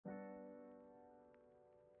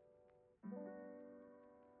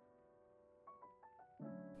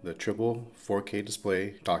The triple 4K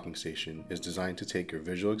display docking station is designed to take your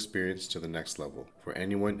visual experience to the next level for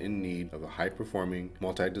anyone in need of a high-performing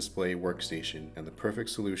multi-display workstation and the perfect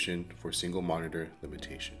solution for single monitor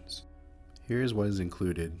limitations. Here is what is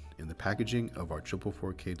included in the packaging of our triple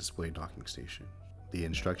 4K display docking station. The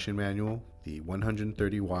instruction manual, the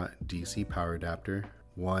 130-watt DC power adapter,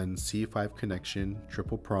 one C5 connection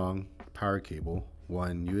triple prong power cable,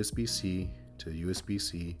 one USB-C to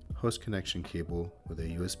USB-C host connection cable with a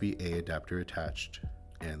USB-A adapter attached,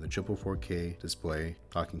 and the triple 4K display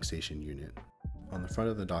docking station unit. On the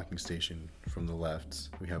front of the docking station, from the left,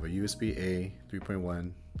 we have a USB-A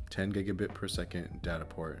 3.1 10 gigabit per second data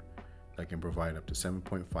port that can provide up to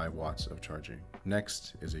 7.5 watts of charging.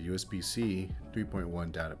 Next is a USB-C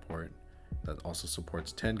 3.1 data port that also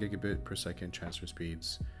supports 10 gigabit per second transfer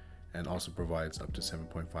speeds and also provides up to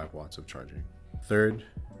 7.5 watts of charging. Third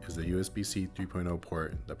is the USB-C 3.0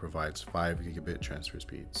 port that provides 5 gigabit transfer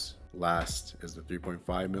speeds. Last is the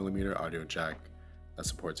 3.5mm audio jack that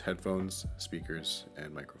supports headphones, speakers,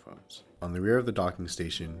 and microphones. On the rear of the docking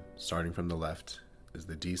station, starting from the left, is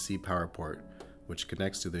the DC power port, which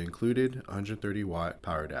connects to the included 130-watt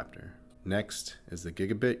power adapter. Next is the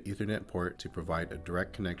gigabit Ethernet port to provide a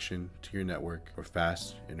direct connection to your network for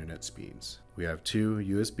fast internet speeds. We have two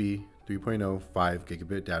USB 3.0 5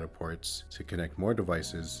 gigabit data ports to connect more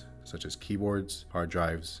devices such as keyboards, hard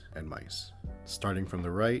drives, and mice. Starting from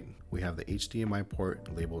the right, we have the HDMI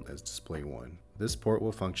port labeled as Display 1. This port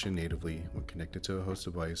will function natively when connected to a host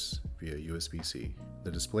device via USB-C.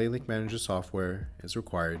 The Display Link Manager software is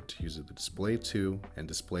required to use the Display 2 and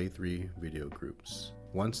Display 3 video groups.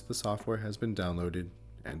 Once the software has been downloaded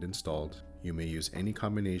and installed, you may use any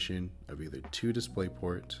combination of either 2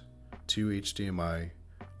 DisplayPort, 2 HDMI,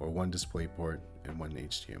 or 1 DisplayPort and 1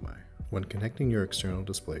 HDMI. When connecting your external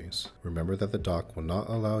displays, remember that the dock will not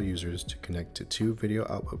allow users to connect to 2 video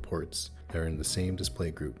output ports that are in the same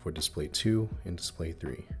display group for Display 2 and Display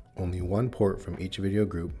 3. Only 1 port from each video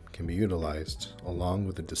group can be utilized, along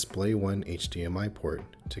with the Display 1 HDMI port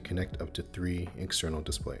to connect up to 3 external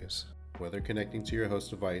displays. Whether connecting to your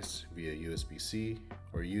host device via USB-C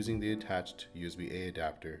or using the attached USB-A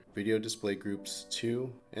adapter, video display groups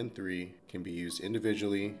 2 and 3 can be used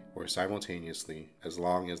individually or simultaneously as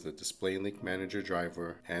long as the Display Link Manager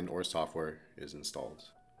driver and/or software is installed.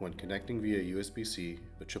 When connecting via USB-C,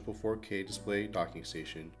 the triple 4K display docking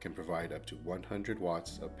station can provide up to 100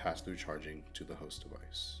 watts of pass-through charging to the host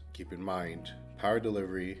device. Keep in mind, power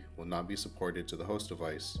delivery will not be supported to the host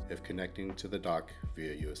device if connecting to the dock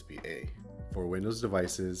via USB-A. For Windows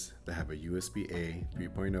devices that have a USB-A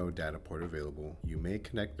 3.0 data port available, you may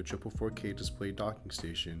connect the triple 4K display docking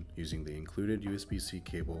station using the included USB-C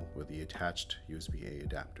cable with the attached USB-A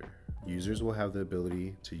adapter. Users will have the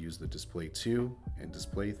ability to use the Display 2 and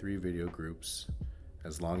Display 3 video groups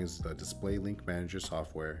as long as the Display Link Manager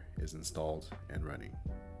software is installed and running.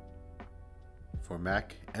 For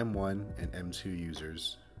Mac M1 and M2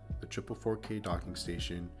 users, the triple 4K docking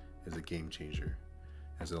station is a game changer,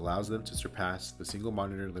 as it allows them to surpass the single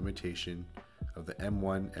monitor limitation of the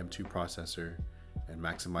M1 M2 processor and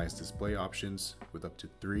maximize display options with up to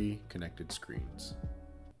 3 connected screens.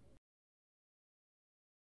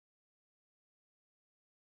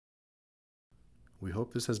 We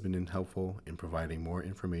hope this has been helpful in providing more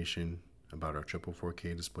information about our triple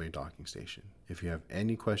 4K display docking station. If you have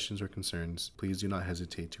any questions or concerns, please do not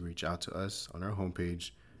hesitate to reach out to us on our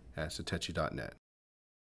homepage at satechi.net.